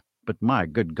driver. But my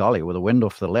good golly, with a wind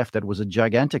off the left, that was a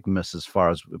gigantic miss as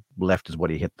far as left as what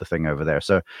he hit the thing over there.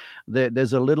 So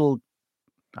there's a little,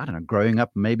 I don't know, growing up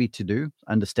maybe to do,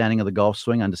 understanding of the golf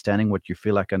swing, understanding what you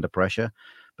feel like under pressure.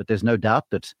 But there's no doubt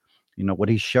that, you know, what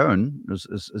he's shown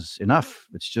is enough.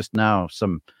 It's just now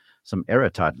some error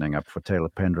tightening up for Taylor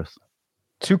Pendrith.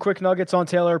 2 quick nuggets on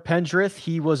Taylor Pendrith.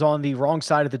 He was on the wrong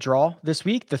side of the draw this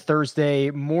week. The Thursday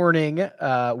morning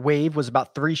wave was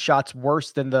about 3 shots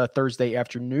worse than the Thursday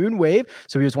afternoon wave.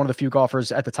 So he was one of the few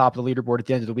golfers at the top of the leaderboard at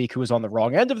the end of the week who was on the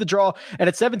wrong end of the draw. And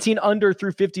at 17 under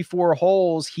through 54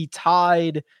 holes, he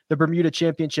tied the Bermuda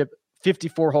Championship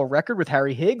 54-hole record with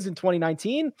Harry Higgs in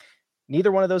 2019.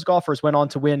 Neither one of those golfers went on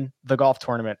to win the golf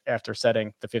tournament after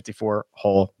setting the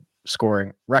 54-hole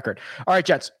scoring record. All right,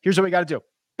 Jets, here's what we got to do.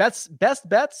 Best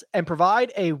bets, and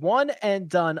provide a one and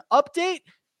done update.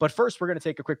 But first, we're going to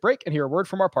take a quick break and hear a word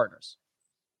from our partners.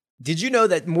 Did you know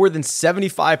that more than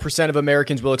 75% of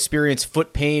Americans will experience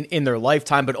foot pain in their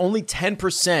lifetime, but only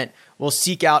 10% will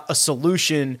seek out a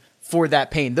solution for that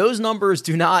pain? Those numbers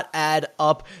do not add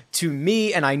up to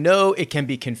me, and I know it can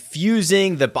be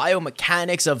confusing, the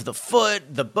biomechanics of the foot,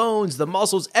 the bones, the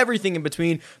muscles, everything in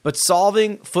between, but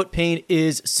solving foot pain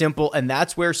is simple, and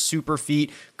that's where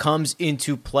Superfeet comes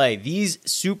into play. These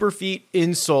Superfeet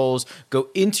insoles go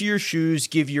into your shoes,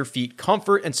 give your feet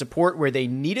comfort and support where they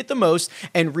need it the most,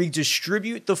 and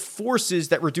redistribute the forces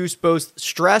that reduce both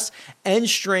stress and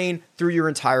strain through your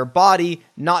entire body,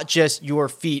 not just your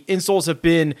feet. Insoles have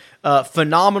been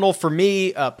phenomenal for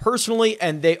me personally,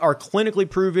 and they are clinically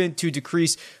proven to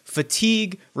decrease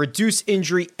fatigue, reduce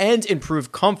injury, and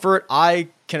improve comfort. I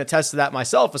can attest to that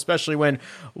myself, especially when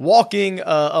walking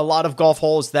a lot of golf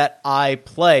holes that I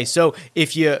play. So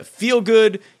if you feel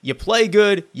good, you play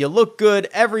good, you look good,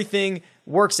 everything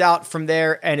works out from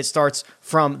there, and it starts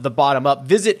from the bottom up.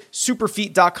 Visit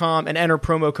superfeet.com and enter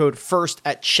promo code FIRST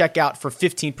at checkout for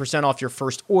 15% off your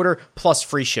first order plus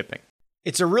free shipping.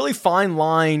 It's a really fine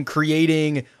line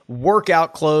creating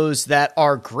workout clothes that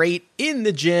are great in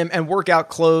the gym and workout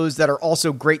clothes that are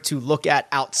also great to look at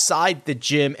outside the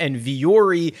gym. And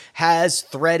Vuori has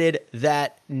threaded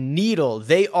that needle.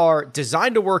 They are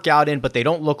designed to work out in, but they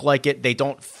don't look like it. They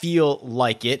don't feel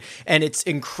like it. And it's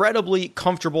incredibly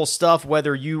comfortable stuff,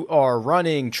 whether you are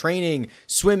running, training,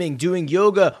 swimming, doing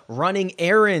yoga, running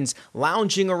errands,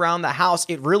 lounging around the house.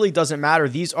 It really doesn't matter.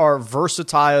 These are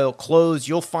versatile clothes.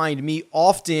 You'll find me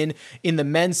often in the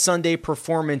men's Sunday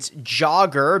performance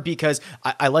jogger because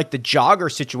I like the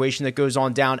jogger situation that goes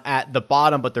on down at the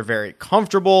bottom, but they're very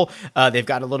comfortable. They've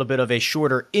got a little bit of a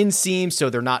shorter inseam,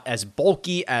 so they're not as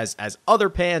bulky as other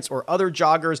pants or other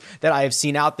joggers that I have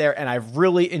seen out there, and I've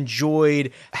really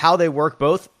enjoyed how they work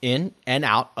both in and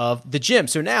out of the gym.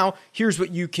 So now here's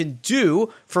what you can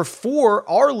do for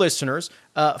our listeners.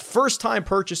 First-time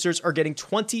purchasers are getting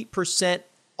 20%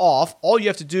 off. All you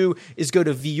have to do is go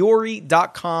to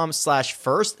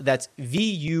vuori.com/first. That's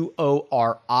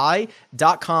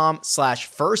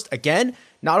VUORI.com/first. Again,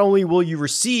 not only will you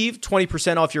receive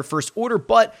 20% off your first order,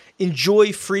 but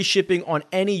enjoy free shipping on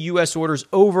any U.S. orders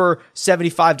over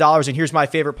 $75. And here's my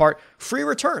favorite part, free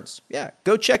returns. Yeah,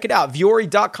 go check it out.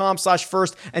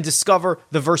 vuori.com/first and discover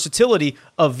the versatility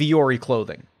of Vuori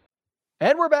clothing.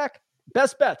 And we're back.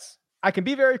 Best bets. I can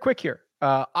be very quick here.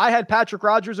 I had Patrick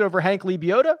Rogers over Hank Lee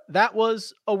Biota. That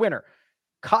was a winner.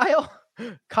 Kyle,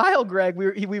 Greg,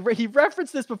 he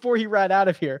referenced this before he ran out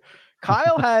of here.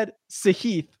 Kyle had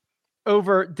Sahith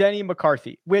over Denny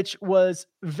McCarthy, which was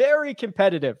very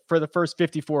competitive for the first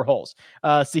 54 holes.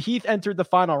 Sahith entered the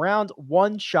final round,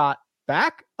 one shot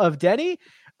back of Denny,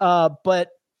 but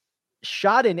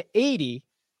shot in 80,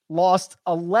 lost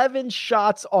 11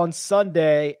 shots on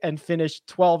Sunday, and finished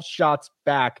 12 shots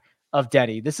back of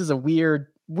Denny. This is a weird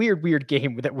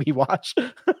game that we watch.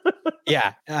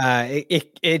 Yeah,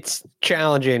 it's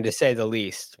challenging to say the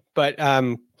least. But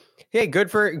hey, good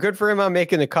for him on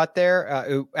making the cut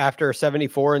there after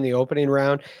 74 in the opening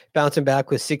round. Bouncing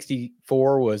back with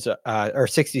 64 was or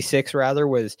 66 rather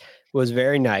was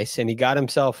very nice, and he got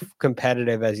himself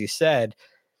competitive, as you said.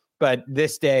 But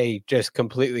this day just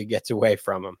completely gets away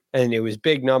from him. And it was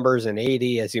big numbers and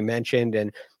 80, as you mentioned.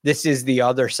 And this is the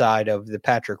other side of the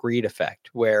Patrick Reed effect,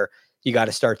 where you got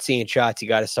to start seeing shots. You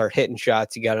got to start hitting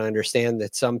shots. You got to understand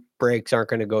that some breaks aren't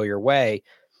going to go your way.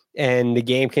 And the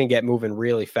game can get moving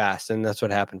really fast. And that's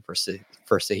what happened for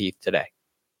Sahith today.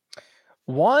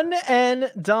 One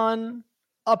and done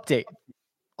update.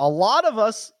 A lot of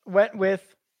us went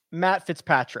with Matt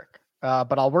Fitzpatrick.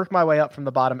 But I'll work my way up from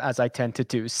the bottom as I tend to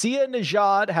do. Sia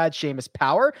Najad had Seamus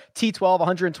Power. T12,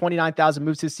 129,000,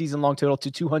 moves his season-long total to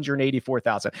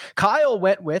 284,000. Kyle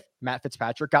went with Matt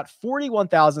Fitzpatrick, got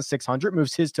 41,600,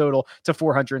 moves his total to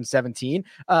 417.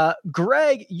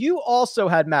 Greg, you also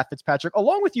had Matt Fitzpatrick,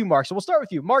 along with you, Mark. So we'll start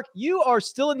with you. Mark, you are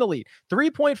still in the lead.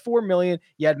 3.4 million.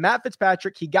 You had Matt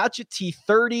Fitzpatrick. He got you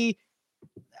T30.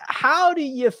 How do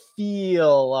you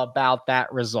feel about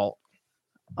that result?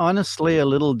 Honestly, a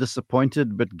little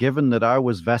disappointed, but given that I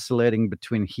was vacillating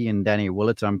between he and Danny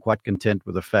Willett, I'm quite content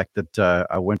with the fact that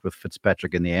I went with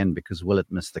Fitzpatrick in the end because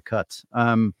Willett missed the cut.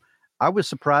 I was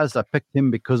surprised I picked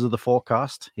him because of the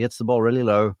forecast. He hits the ball really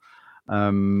low.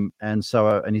 And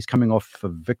he's coming off a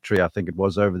victory, I think it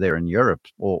was over there in Europe,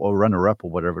 or runner-up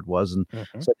or whatever it was. And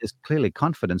so there's clearly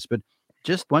confidence, but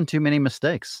just one too many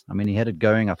mistakes. I mean, he had it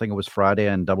going, I think it was Friday,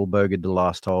 and double bogeyed the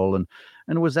last hole, and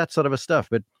it was that sort of a stuff.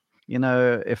 But you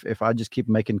know, if I just keep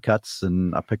making cuts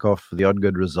and I pick off the odd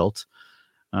good result,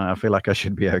 I feel like I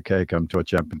should be okay come to a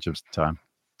championships time.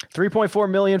 3.4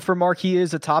 million for Mark. He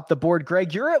is atop the board.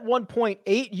 Greg, you're at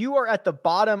 1.8. You are at the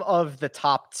bottom of the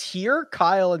top tier.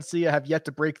 Kyle and Sia have yet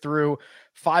to break through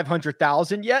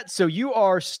 500,000 yet. So you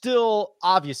are still,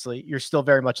 obviously, you're still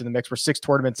very much in the mix. We're 6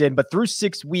 tournaments in, but through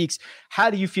 6 weeks, how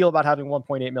do you feel about having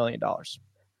 $1.8 million?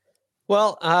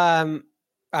 Well,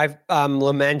 I'm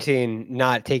lamenting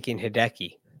not taking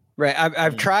Hideki Right.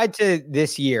 I've tried to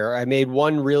this year. I made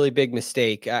one really big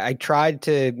mistake. I tried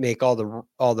to make all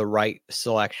the right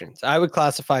selections. I would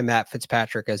classify Matt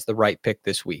Fitzpatrick as the right pick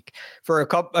this week for a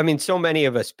couple. I mean, so many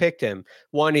of us picked him.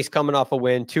 1, he's coming off a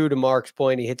win. 2, to Mark's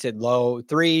point, he hits it low.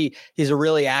 3, he's a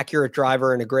really accurate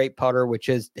driver and a great putter, which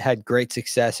has had great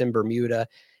success in Bermuda.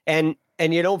 And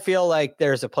you don't feel like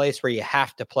there's a place where you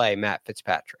have to play Matt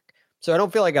Fitzpatrick. So I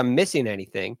don't feel like I'm missing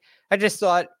anything. I just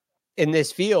thought in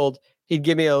this field, he'd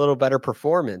give me a little better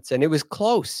performance. And it was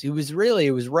close. It was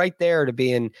right there to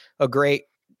be in a great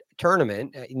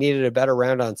tournament. He needed a better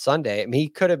round on Sunday. I mean, he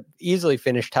could have easily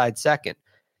finished tied second.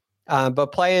 But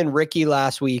playing Ricky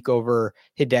last week over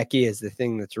Hideki is the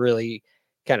thing that's really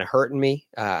kind of hurting me.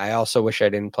 I also wish I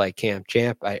didn't play Cam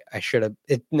Champ. I should have.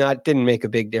 Didn't make a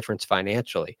big difference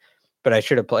financially, but I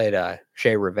should have played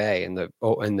Shea Rivet in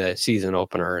the season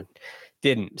opener and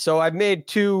didn't. So I've made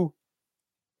 2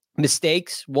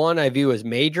 mistakes. One I view as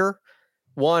major.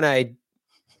 One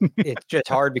it's just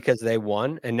hard because they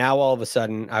won, and now all of a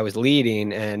sudden I was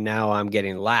leading, and now I'm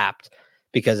getting lapped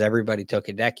because everybody took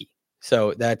Hideki.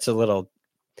 So that's a little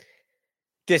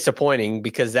disappointing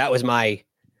because that was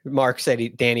Mark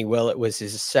said Danny Willett was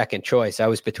his second choice. I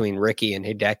was between Ricky and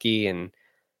Hideki, and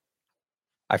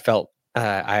I felt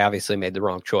I obviously made the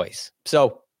wrong choice.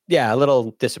 So yeah, a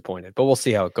little disappointed, but we'll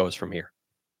see how it goes from here.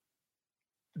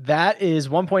 That is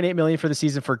 $1.8 million for the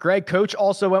season for Greg. Coach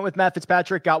also went with Matt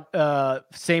Fitzpatrick, got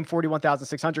same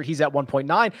 41,600. He's at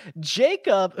 1.9.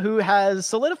 Jacob, who has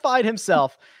solidified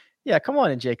himself. Yeah, come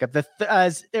on in, Jacob.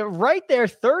 As right there,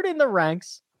 third in the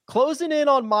ranks, closing in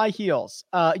on my heels.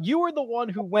 You were the one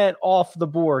who went off the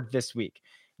board this week.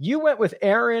 You went with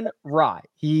Aaron Rye.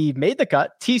 He made the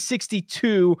cut.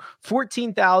 T62,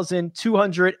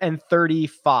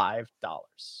 $14,235.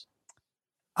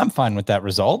 I'm fine with that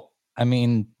result. I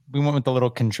mean, we went with the little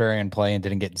contrarian play and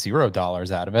didn't get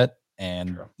 $0 out of it.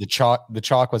 And the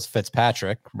chalk was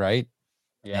Fitzpatrick, right?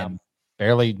 Yeah. And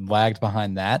barely lagged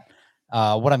behind that.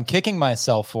 What I'm kicking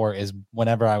myself for is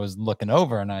whenever I was looking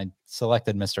over and I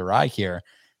selected Mr. Rye here,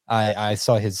 I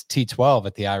saw his T12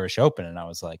 at the Irish Open, and I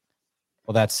was like,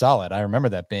 well, that's solid. I remember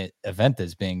that event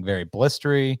as being very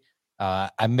blistery.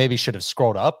 I maybe should have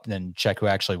scrolled up and check who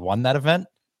actually won that event.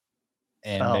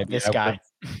 And maybe this guy.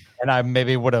 I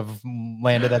maybe would have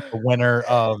landed at the winner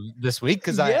of this week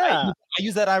because I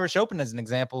use that Irish Open as an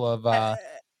example of a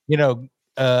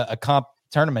comp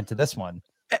tournament to this one.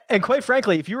 And quite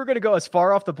frankly, if you were going to go as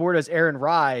far off the board as Aaron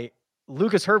Rye,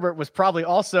 Lucas Herbert was probably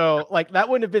also like that.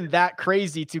 Wouldn't have been that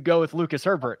crazy to go with Lucas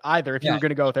Herbert either if you were going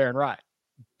to go with Aaron Rye.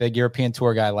 Big European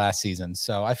Tour guy last season.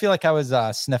 So I feel like I was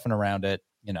sniffing around it,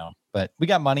 but we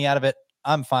got money out of it.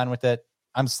 I'm fine with it.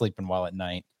 I'm sleeping well at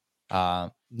night.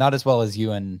 Not as well as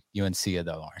you and Sia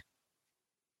though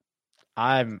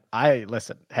are.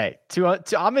 Listen, hey,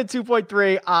 I'm in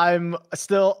 2.3. I'm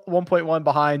still 1.1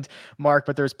 behind Mark,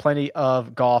 but there's plenty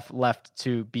of golf left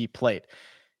to be played.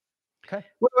 Okay.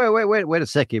 Wait a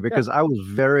second, because I was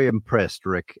very impressed,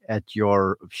 Rick, at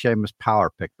your Seamus Power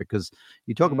pick, because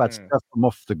you talk about stuff from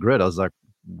off the grid. I was like,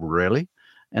 really?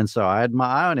 And so I had my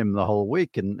eye on him the whole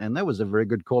week, and that was a very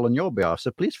good call on your behalf.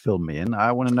 So please fill me in.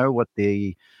 I want to know what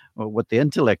the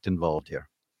intellect involved here.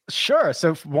 Sure.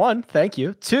 So 1, thank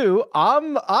you. 2,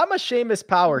 I'm a Seamus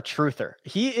Power truther.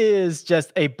 He is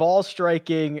just a ball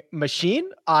striking machine.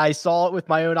 I saw it with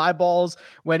my own eyeballs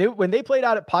when they played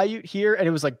out at Paiute here, and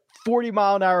it was like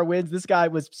 40-mile-an-hour winds. This guy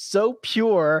was so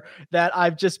pure that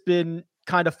I've just been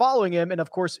kind of following him. And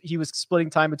of course, he was splitting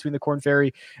time between the Korn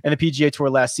Ferry and the PGA Tour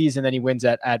last season. Then he wins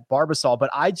at Barbasol. But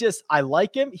I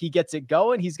like him. He gets it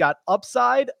going. He's got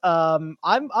upside. I'm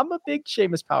a big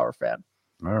Seamus Power fan.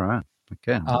 All right.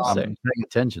 Okay. I'm paying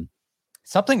attention.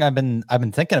 Something I've been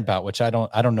thinking about, which I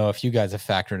don't know if you guys have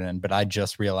factored in, but I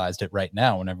just realized it right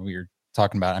now whenever we were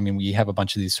talking about it. I mean, we have a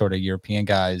bunch of these sort of European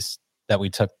guys that we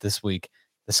took this week.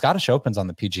 The Scottish Open's on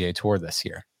the PGA Tour this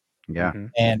year. Yeah. Mm-hmm.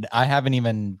 And I haven't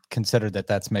even considered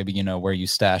that's maybe, where you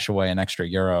stash away an extra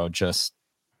euro just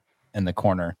in the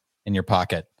corner in your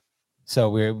pocket. So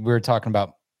we were talking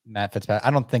about Matt Fitzpatrick.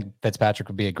 I don't think Fitzpatrick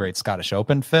would be a great Scottish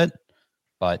Open fit,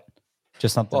 but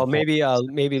just something. Well, maybe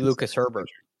Lucas Herbert.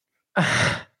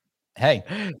 Hey,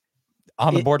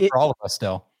 on the board for all of us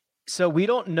still. So we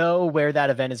don't know where that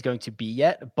event is going to be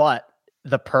yet, but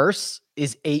the purse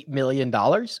is $8 million,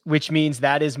 which means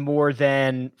that is more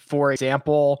than, for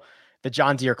example, the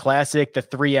John Deere Classic, the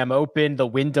 3M Open, the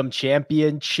Wyndham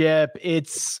Championship.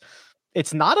 It's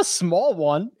not a small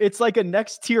one. It's like a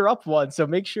next tier up one. So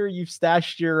make sure you've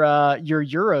stashed your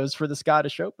euros for the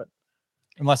Scottish Open.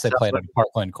 Unless they played at a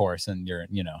Parkland course and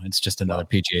it's just another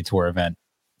PGA Tour event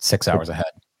 6 hours ahead.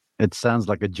 It sounds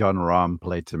like a John Rahm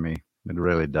play to me. It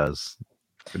really does.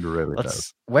 It really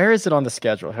does. Where is it on the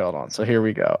schedule? Hold on. So here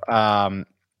we go.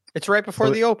 It's right before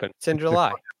the Open. It's in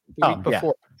July. The week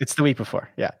before. Yeah. It's the week before.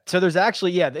 Yeah. So there's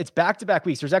actually, it's back-to-back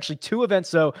weeks. There's actually 2 events.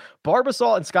 So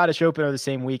Barbasol and Scottish Open are the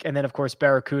same week. And then, of course,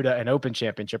 Barracuda and Open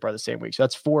Championship are the same week. So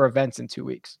that's 4 events in 2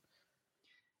 weeks.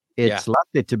 It's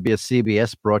likely to be a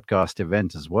CBS broadcast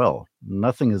event as well.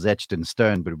 Nothing is etched in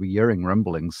stone, but we're hearing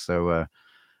rumblings. So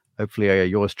hopefully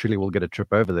yours truly will get a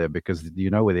trip over there because you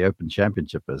know where the Open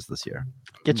Championship is this year.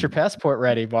 Get your passport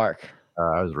ready, Mark.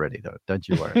 I was ready, though. Don't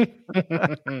you worry.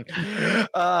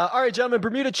 All right, gentlemen.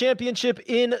 Bermuda Championship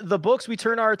in the books. We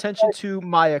turn our attention to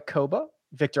Mayakoba.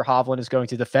 Victor Hovland is going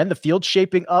to defend. The field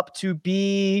shaping up to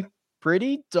be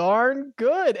pretty darn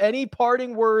good. Any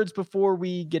parting words before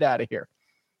we get out of here?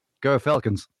 Go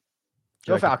Falcons.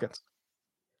 Go Falcons.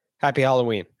 Happy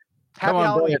Halloween. Happy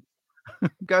Halloween.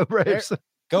 Go Braves.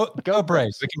 Go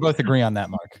Braves. We can both agree on that,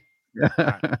 Mark.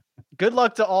 Good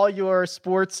luck to all your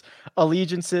sports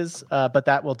allegiances, but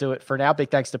that will do it for now. Big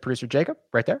thanks to producer Jacob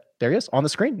right there. There he is on the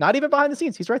screen, not even behind the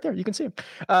scenes. He's right there. You can see him.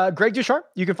 Greg Ducharme,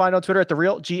 you can find on Twitter at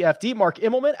 @TheRealGFD. Mark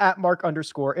Immelman at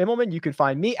Mark_Immelman. You can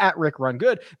find me at Rick Run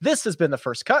Good. This has been The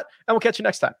First Cut, and we'll catch you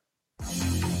next time.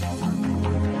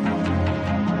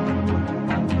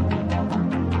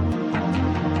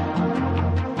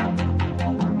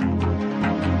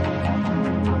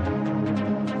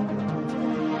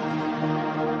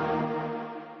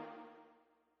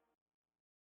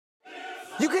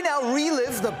 You can now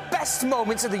relive the best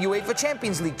moments of the UEFA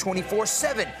Champions League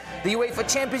 24/7. The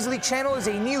UEFA Champions League channel is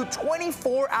a new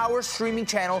 24-hour streaming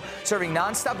channel serving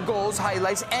non-stop goals,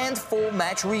 highlights, and full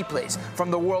match replays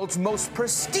from the world's most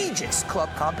prestigious club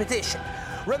competition.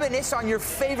 Reminisce on your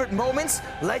favorite moments,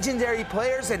 legendary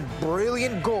players, and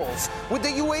brilliant goals with the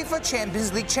UEFA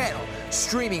Champions League channel,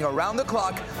 streaming around the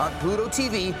clock on Pluto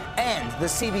TV and the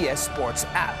CBS Sports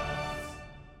app.